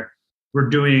well there. We're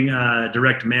doing a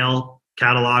direct mail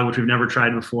catalog, which we've never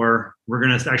tried before. We're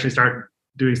going to actually start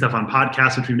doing stuff on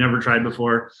podcasts, which we've never tried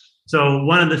before. So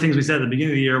one of the things we said at the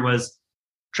beginning of the year was,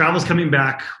 travel's coming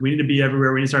back. We need to be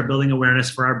everywhere. We need to start building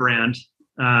awareness for our brand.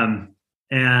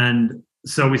 And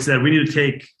so we said we need to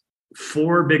take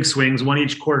 4 big swings, one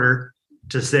each quarter,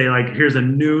 to say, like, here's a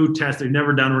new test that we've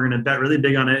never done. We're going to bet really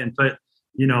big on it and put,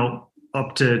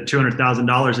 up to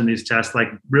 $200,000 in these tests, like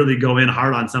really go in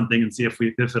hard on something and see if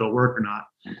it'll work or not.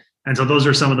 And so those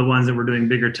are some of the ones that we're doing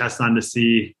bigger tests on to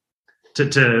see,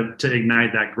 to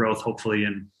ignite that growth, hopefully,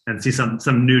 and see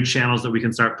some new channels that we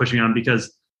can start pushing on,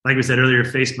 because like we said earlier,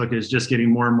 Facebook is just getting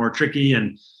more and more tricky,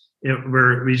 and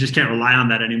we just can't rely on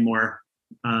that anymore.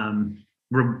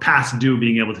 We're past due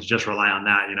being able to just rely on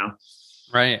that,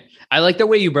 Right. I like the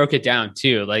way you broke it down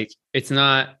too. Like, it's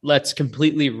not, let's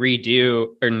completely redo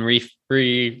and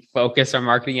refocus our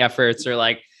marketing efforts, or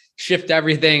like shift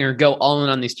everything or go all in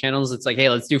on these channels. It's like, hey,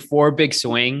 let's do 4 big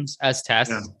swings as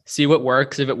tests, see what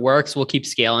works. If it works, we'll keep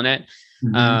scaling it.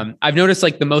 I've noticed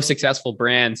like the most successful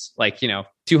brands, like,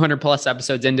 200 plus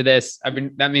episodes into this,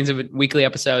 that means weekly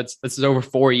episodes. This is over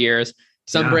 4 years.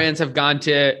 Some brands have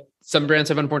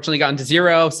unfortunately gotten to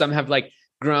 0. Some have like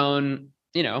grown,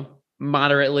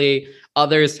 moderately.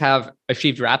 Others have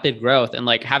achieved rapid growth, and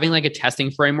like having like a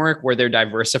testing framework where they're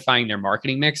diversifying their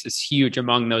marketing mix is huge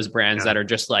among those brands that are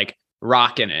just like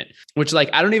rocking it, which,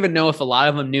 like, I don't even know if a lot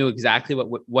of them knew exactly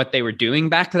what they were doing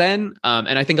back then.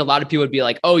 And I think a lot of people would be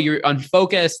like, oh, you're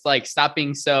unfocused, like stop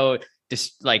being so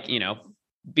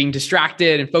being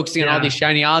distracted and focusing on all these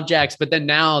shiny objects. But then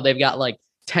now they've got like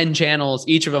 10 channels.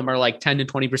 Each of them are like 10 to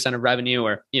 20% of revenue,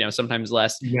 or, sometimes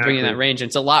less, bringing that range. And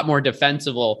it's a lot more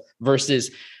defensible versus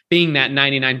being that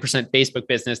 99% Facebook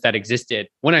business that existed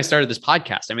when I started this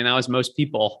podcast. I mean, that was most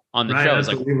people on the show. It's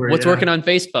like, what's working on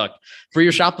Facebook for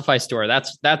your Shopify store?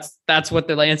 That's what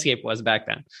the landscape was back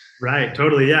then. Right.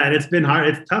 Totally. Yeah. And it's been hard.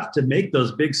 It's tough to make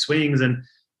those big swings. And,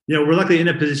 we're luckily in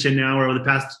a position now where over the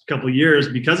past couple of years,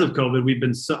 because of COVID,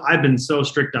 I've been so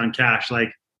strict on cash.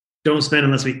 Like, don't spend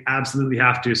unless we absolutely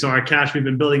have to. So our cash, we've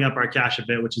been building up our cash a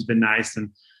bit, which has been nice. And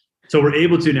so we're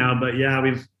able to now, but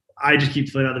I just keep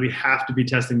feeling out that we have to be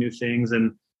testing new things.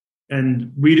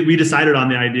 And we decided on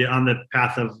the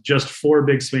path of just 4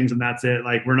 big swings, and that's it.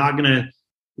 Like, we're not going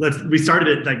to, we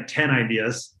started at like 10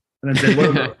 ideas and then said, what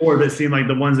are the 4 that seem like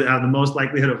the ones that have the most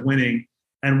likelihood of winning?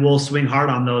 And we'll swing hard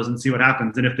on those and see what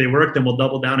happens. And if they work, then we'll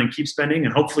double down and keep spending,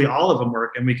 and hopefully all of them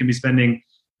work, and we can be spending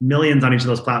millions on each of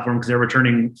those platforms because they're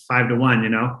returning 5 to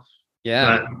 1,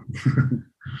 Yeah.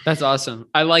 That's awesome.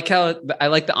 I like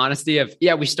the honesty of,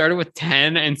 we started with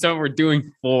 10 and so we're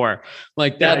doing 4.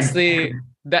 Like, that's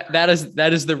that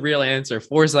is the real answer.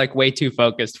 4 is like way too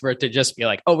focused for it to just be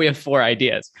like, oh, we have 4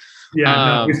 ideas.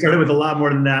 Yeah. We started with a lot more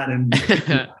than that. And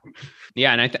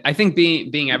yeah. And I think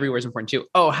being everywhere is important too.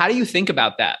 Oh, how do you think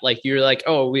about that? Like, you're like,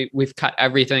 oh, we've cut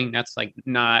everything. That's like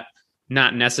not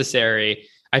necessary.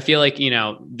 I feel like,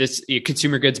 this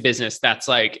consumer goods business, that's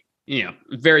like,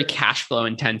 very cash flow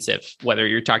intensive, whether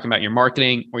you're talking about your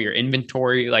marketing or your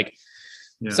inventory. Like,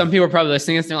 some people are probably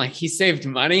listening and they're like, he saved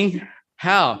money.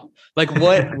 How? Like,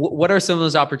 what are some of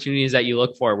those opportunities that you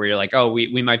look for where you're like, oh,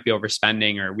 we might be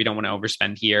overspending, or we don't want to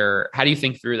overspend here? How do you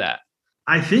think through that?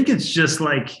 I think it's just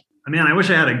like, I wish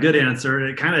I had a good answer.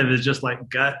 It kind of is just like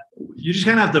gut. You just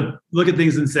kind of have to look at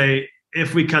things and say,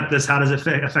 if we cut this, how does it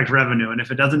affect revenue? And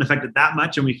if it doesn't affect it that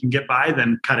much and we can get by,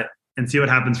 then cut it and see what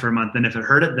happens for a month. And if it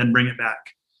hurt it, then bring it back.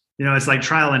 It's like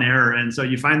trial and error. And so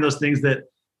you find those things that,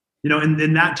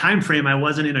 in that time frame, I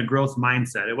wasn't in a growth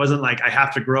mindset. It wasn't like I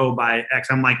have to grow by X.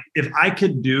 I'm like, if I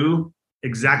could do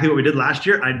exactly what we did last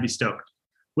year, I'd be stoked.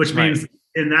 Which means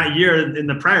in that year, in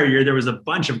the prior year, there was a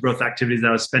bunch of growth activities that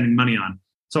I was spending money on.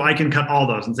 So I can cut all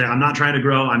those and say, I'm not trying to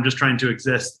grow. I'm just trying to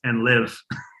exist and live,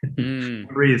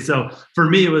 breathe. So for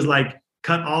me, it was like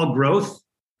cut all growth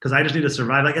because I just need to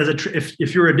survive. Like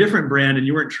if you were a different brand and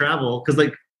you weren't travel, because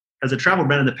like as a travel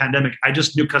brand in the pandemic, I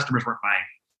just knew customers weren't buying.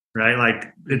 Right?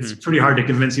 Like it's pretty hard to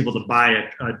convince people to buy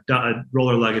a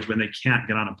roller luggage when they can't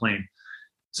get on a plane.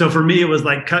 So for me, it was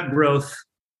like cut growth,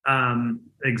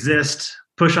 exist,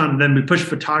 push on, then we push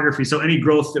photography. So any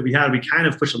growth that we had, we kind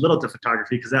of pushed a little to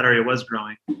photography because that area was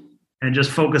growing, and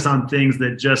just focus on things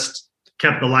that just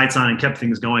kept the lights on and kept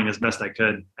things going as best I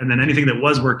could. And then anything that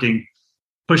was working,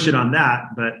 push it on that,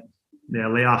 but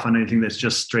lay off on anything that's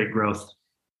just straight growth.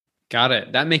 Got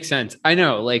it. That makes sense. I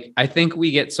know, like, I think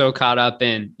we get so caught up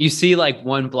in, you see like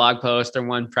one blog post or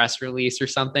one press release or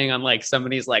something on like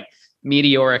somebody's like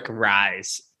meteoric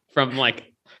rise from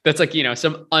like, that's like,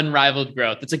 some unrivaled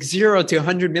growth. It's like 0 to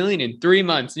 100 million in 3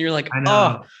 months. And you're like,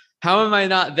 oh, how am I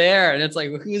not there? And it's like,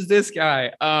 well, who's this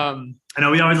guy? I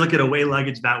know we always look at Away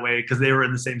Luggage that way because they were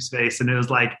in the same space. And it was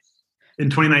like, in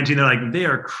 2019, they're like, they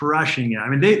are crushing it. I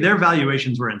mean, their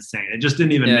valuations were insane. It just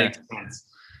didn't even make sense.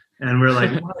 And we're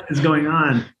like, what is going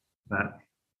on? But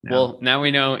well, now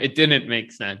we know it didn't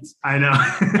make sense. I know.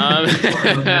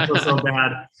 I feel so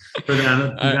bad for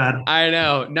them. I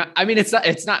know. No, I mean, it's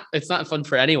not fun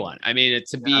for anyone. I mean, it's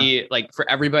to be like for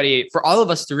everybody, for all of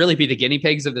us to really be the guinea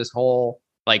pigs of this whole,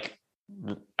 like,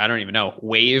 I don't even know,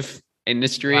 wave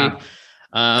industry.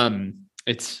 Wow.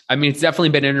 It's definitely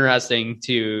been interesting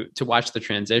to watch the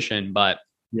transition, but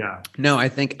no, I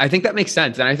think that makes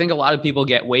sense. And I think a lot of people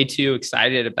get way too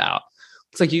excited about,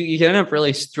 it's like you end up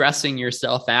really stressing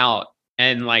yourself out,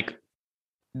 and like,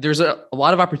 there's a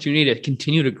lot of opportunity to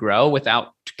continue to grow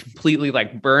without completely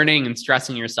like burning and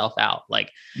stressing yourself out.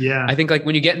 Like, I think like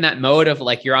when you get in that mode of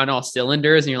like, you're on all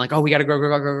cylinders and you're like, oh, we got to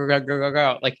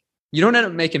go. Like, you don't end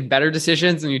up making better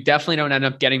decisions, and you definitely don't end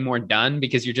up getting more done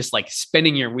because you're just like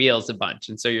spinning your wheels a bunch.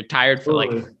 And so you're tired for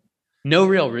like no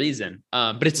real reason.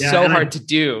 But it's so hard to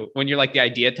do when you're like the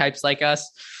idea types like us.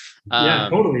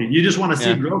 Totally. You just want to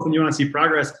see growth and you want to see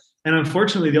progress. And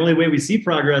unfortunately, the only way we see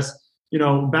progress,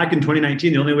 back in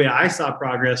 2019, the only way I saw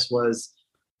progress was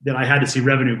that I had to see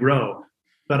revenue grow.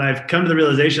 But I've come to the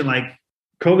realization, like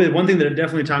COVID, one thing that it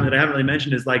definitely taught me that I haven't really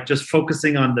mentioned is like just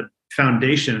focusing on the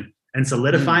foundation and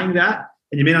solidifying that.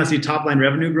 And you may not see top line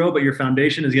revenue grow, but your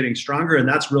foundation is getting stronger. And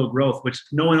that's real growth, which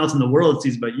no one else in the world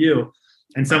sees but you.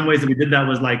 And some ways that we did that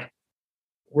was like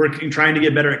trying to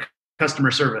get better at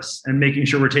customer service and making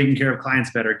sure we're taking care of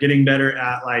clients better, getting better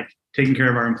at like taking care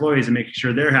of our employees and making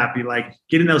sure they're happy. Like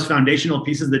getting those foundational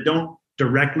pieces that don't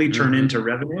directly turn into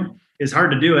revenue is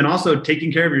hard to do. And also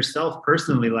taking care of yourself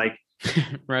personally, like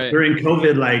during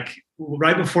COVID, like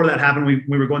right before that happened,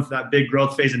 we were going through that big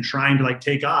growth phase and trying to like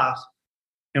take off,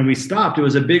 and we stopped. It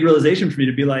was a big realization for me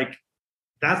to be like,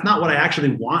 that's not what I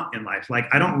actually want in life. Like,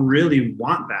 I don't really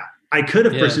want that. I could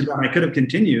have pursued that. I could have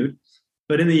continued,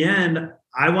 but in the end,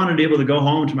 I wanted to be able to go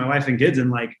home to my wife and kids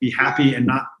and like be happy and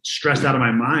not stressed out of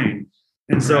my mind.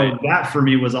 And so that for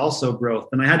me was also growth.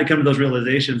 And I had to come to those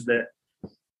realizations that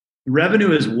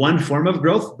revenue is one form of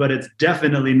growth, but it's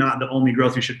definitely not the only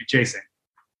growth you should be chasing.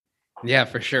 Yeah,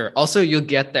 for sure. Also, you'll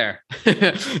get there.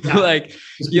 Like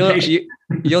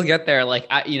you'll get there. Like,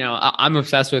 I'm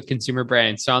obsessed with consumer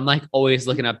brands. So I'm like always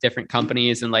looking up different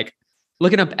companies and like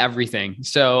looking up everything.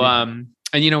 So,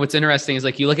 and what's interesting is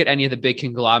like, you look at any of the big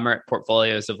conglomerate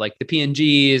portfolios of like the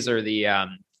P&Gs or the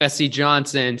SC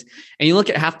Johnsons, and you look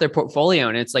at half their portfolio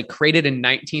and it's like created in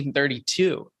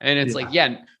 1932. And it's like,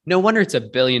 no wonder it's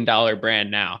 $1 billion brand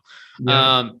now.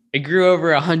 It grew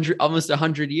over almost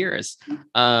 100 years.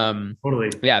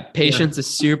 Totally. Yeah. Patience is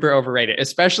super overrated,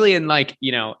 especially in like,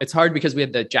 it's hard because we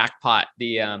had the jackpot,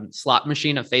 the slot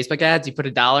machine of Facebook ads. You put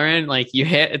 $1 in, like you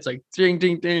hit, it's like ding,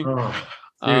 ding, ding.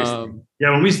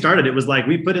 When we started, it was like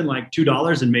we put in like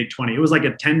 $2 and made 20. It was like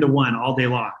a 10-to-1 all day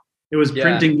long. It was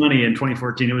printing money in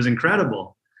 2014. It was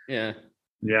incredible. Yeah,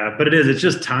 but it's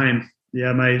just time.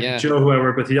 Joe, who I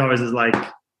work with, he always is like,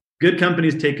 good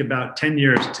companies take about 10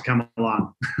 years to come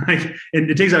along. Like,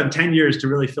 it takes about 10 years to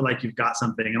really feel like you've got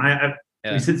something.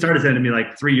 And he started saying to me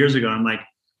like 3 years ago, I'm like,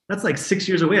 that's like 6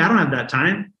 years away. I don't have that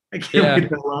time. I can't wait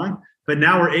that long. But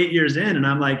now we're 8 years in, and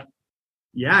I'm like,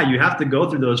 you have to go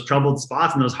through those troubled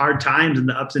spots and those hard times and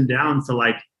the ups and downs to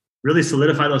like really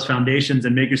solidify those foundations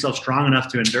and make yourself strong enough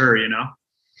to endure, you know?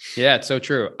 Yeah, it's so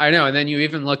true. I know. And then you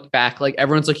even look back, like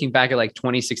everyone's looking back at like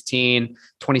 2016,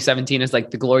 2017 as like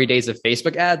the glory days of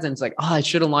Facebook ads. And it's like, oh, I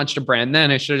should have launched a brand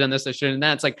then. I should have done this. I should have done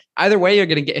that. It's like either way, you're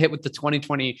going to get hit with the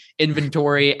 2020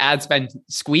 inventory ad spend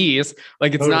squeeze.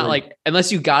 Like it's not like,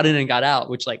 unless you got in and got out,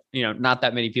 which like, you know, not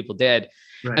that many people did.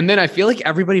 Right. And then I feel like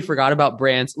everybody forgot about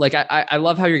brands. Like I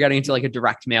love how you're getting into like a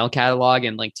direct mail catalog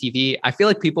and like TV. I feel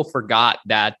like people forgot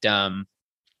that,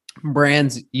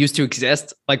 brands used to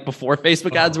exist like before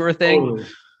Facebook ads were a thing. Totally.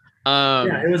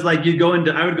 Yeah, it was like I would go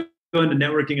into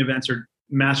networking events or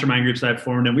mastermind groups I've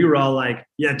formed, and we were all like,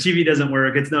 yeah, TV doesn't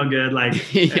work, it's no good, like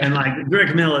and like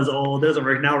direct mail is old, doesn't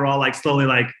work. Now we're all like slowly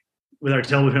like with our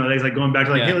television legs, like going back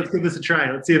to like, hey, let's give this a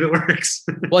try, let's see if it works.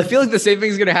 Well, I feel like the same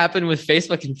thing is going to happen with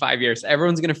Facebook in 5 years.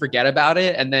 Everyone's going to forget about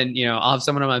it, and then, you know, I'll have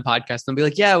someone on my podcast and be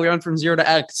like, yeah, we went from 0 to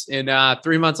X in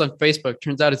 3 months on Facebook.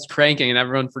 Turns out it's cranking and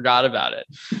everyone forgot about it.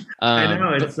 I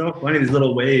know, it's so funny, these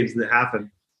little waves that happen.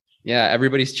 Yeah,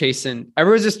 everyone's just chasing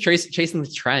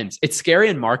the trends. It's scary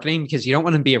in marketing because you don't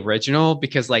want to be original,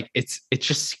 because like it's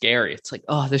just scary. It's like,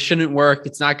 oh, this shouldn't work,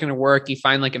 it's not going to work. You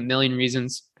find like a million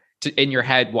reasons in your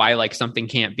head why like something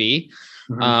can't be.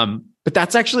 Mm-hmm. But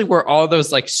that's actually where all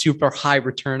those like super high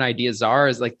return ideas are,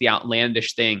 is like the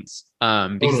outlandish things.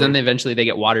 Because then eventually they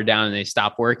get watered down and they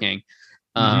stop working.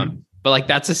 But like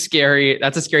that's a scary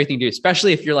thing to do,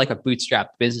 especially if you're like a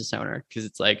bootstrapped business owner, because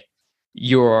it's like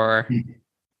your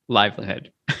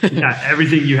livelihood. Yeah,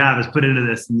 everything you have is put into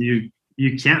this, and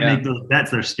you can't make those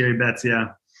bets. They're scary bets. Yeah.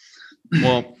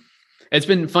 Well, it's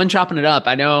been fun chopping it up.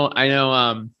 I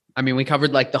know. I mean, we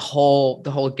covered like the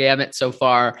whole gamut so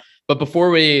far, but before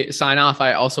we sign off,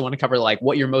 I also want to cover like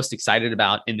what you're most excited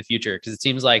about in the future. Cause it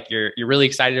seems like you're really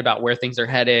excited about where things are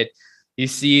headed. You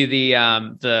see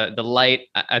the light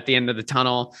at the end of the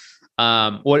tunnel.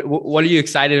 What are you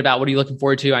excited about? What are you looking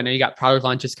forward to? I know you got product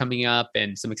launches coming up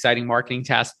and some exciting marketing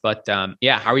tests, but how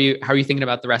are you thinking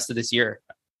about the rest of this year?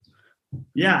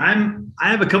 Yeah, I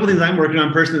have a couple things I'm working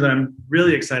on personally that I'm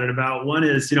really excited about. One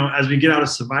is, you know, as we get out of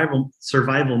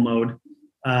survival mode,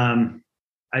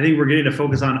 I think we're getting to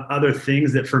focus on other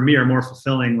things that for me are more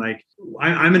fulfilling. Like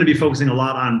I'm going to be focusing a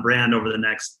lot on brand over the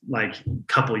next like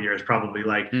couple of years, probably,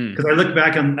 like, because I look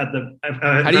back at the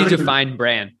how do you define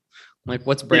brand? Like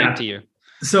what's brand to you?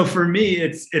 So for me,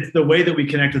 it's the way that we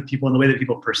connect with people and the way that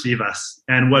people perceive us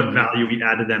and what value we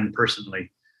add to them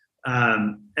personally.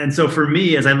 And so for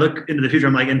me, as I look into the future,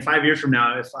 I'm like, in 5 years from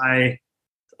now,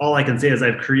 all I can say is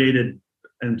I've created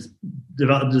and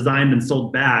developed, designed and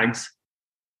sold bags.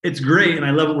 It's great. And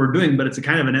I love what we're doing, but it's a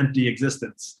kind of an empty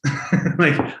existence.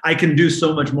 Like I can do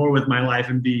so much more with my life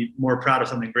and be more proud of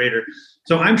something greater.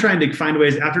 So I'm trying to find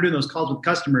ways, after doing those calls with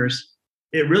customers,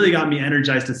 it really got me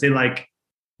energized to say, like,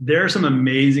 there are some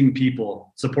amazing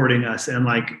people supporting us and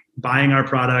like buying our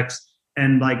products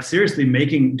and like seriously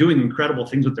doing incredible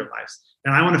things with their lives.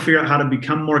 And I want to figure out how to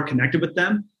become more connected with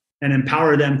them and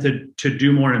empower them to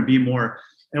do more and be more.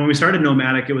 And when we started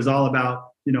Nomadic, it was all about,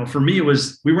 you know, for me,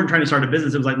 we weren't trying to start a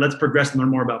business. It was like, let's progress and learn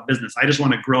more about business. I just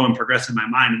want to grow and progress in my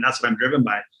mind. And that's what I'm driven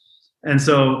by. And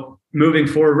so moving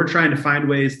forward, we're trying to find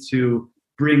ways to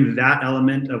bring that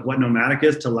element of what Nomadic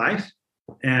is to life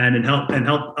and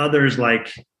help others,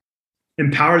 like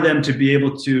empower them to be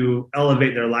able to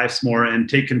elevate their lives more and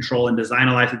take control and design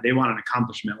a life that they want and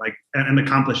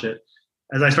accomplish it.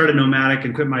 As I started Nomadic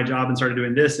and quit my job and started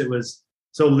doing this, it was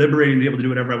so liberating to be able to do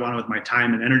whatever I wanted with my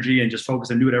time and energy and just focus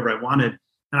and do whatever I wanted.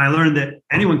 And I learned that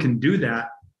anyone can do that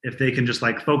if they can just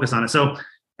like focus on it. So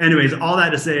anyways, all that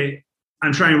to say,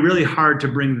 I'm trying really hard to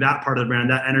bring that part of the brand,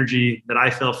 that energy that I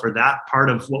feel for that part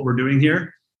of what we're doing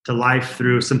here to life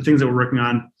through some things that we're working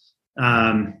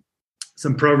on,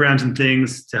 some programs and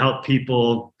things to help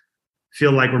people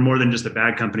feel like we're more than just a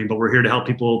bag company, but we're here to help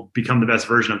people become the best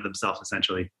version of themselves,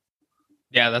 essentially.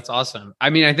 Yeah, that's awesome.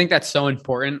 I mean, I think that's so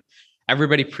important.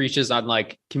 Everybody preaches on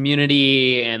like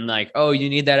community and like, oh, you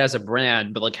need that as a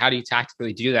brand, but like, how do you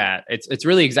tactically do that? It's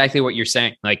really exactly what you're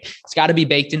saying. Like, it's got to be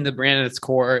baked into the brand at its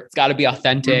core. It's got to be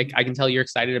authentic. Mm-hmm. I can tell you're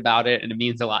excited about it and it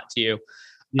means a lot to you.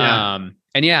 Yeah.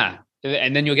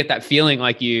 And then you'll get that feeling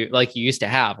like you used to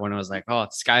have when it was like, oh,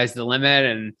 the sky's the limit.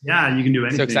 And yeah, you can do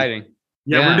anything. So exciting.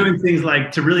 Yeah, we're doing things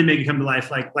like to really make it come to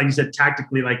life. Like you said,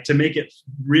 tactically, like to make it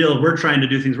real. We're trying to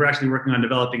do things. We're actually working on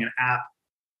developing an app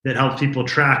that helps people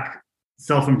track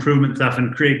self-improvement stuff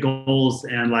and create goals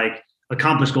and like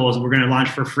accomplish goals. We're going to launch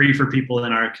for free for people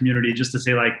in our community, just to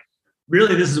say like,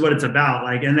 really, this is what it's about.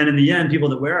 Like, and then in the end, people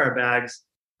that wear our bags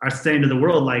are saying to the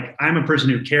world, like, I'm a person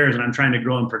who cares and I'm trying to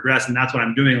grow and progress. And that's what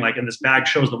I'm doing. Like, and this bag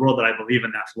shows the world that I believe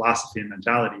in that philosophy and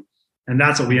mentality. And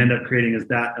that's what we end up creating, is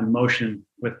that emotion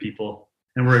with people.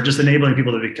 and we're just enabling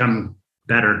people to become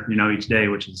better, each day,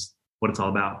 which is what it's all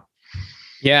about.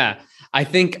 Yeah. I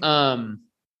think, and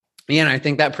I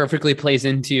think that perfectly plays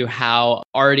into how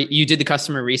already you did the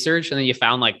customer research and then you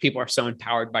found like people are so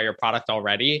empowered by your product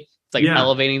already. It's like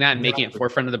elevating that and making it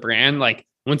forefront of the brand. Like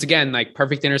once again, like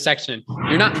perfect intersection.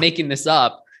 You're not making this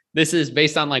up. This is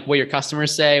based on like what your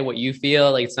customers say, what you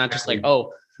feel. Like it's not just like,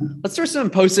 oh, let's throw some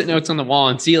Post-it notes on the wall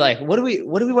and see like what do we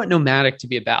want Nomadic to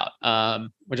be about?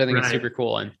 Which I think is super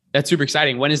cool and that's super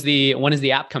exciting. When is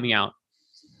the app coming out?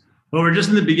 Well, we're just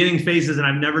in the beginning phases, and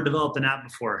I've never developed an app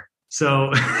before, so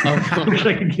I wish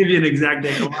I could give you an exact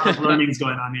date. A lot of learnings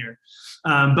going on here,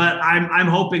 but I'm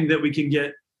hoping that we can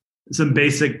get some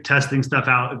basic testing stuff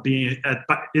out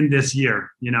in this year.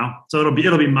 So it'll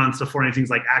be months before anything's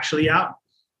like actually out.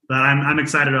 But I'm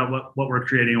excited about what we're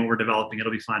creating, what we're developing. It'll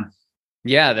be fun.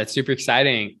 Yeah, that's super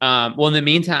exciting. Well, in the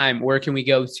meantime, where can we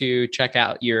go to check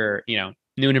out your,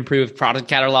 new and improved product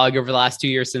catalog over the last 2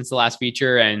 years since the last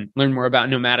feature and learn more about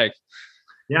Nomadic?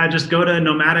 Yeah, just go to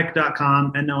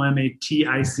nomadic.com,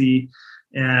 NOMATIC,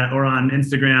 or on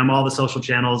Instagram, all the social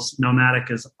channels.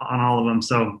 Nomadic is on all of them.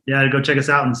 So yeah, go check us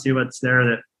out and see what's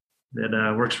there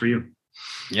that works for you.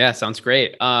 Yeah, sounds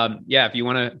great. If you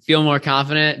want to feel more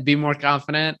confident, be more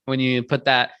confident when you put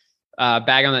that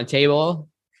bag on the table,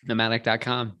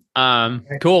 nomadic.com.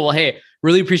 Cool. Well, hey,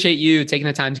 really appreciate you taking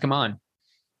the time to come on.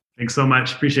 Thanks so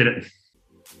much. Appreciate it.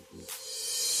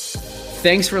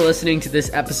 Thanks for listening to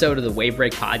this episode of the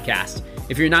Wavebreak Podcast.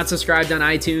 If you're not subscribed on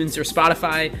iTunes or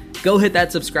Spotify, go hit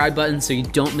that subscribe button so you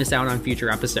don't miss out on future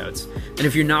episodes. And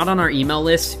if you're not on our email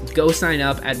list, go sign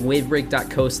up at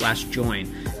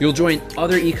wavebreak.co/join. You'll join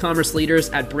other e-commerce leaders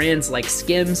at brands like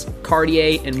Skims,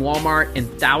 Cartier, and Walmart, and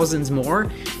thousands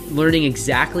more, learning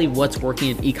exactly what's working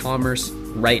in e-commerce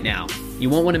right now. You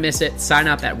won't want to miss it. Sign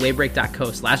up at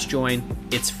wavebreak.co/join.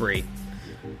 It's free.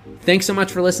 Thanks so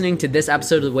much for listening to this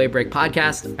episode of the Wavebreak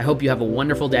Podcast. I hope you have a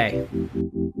wonderful day.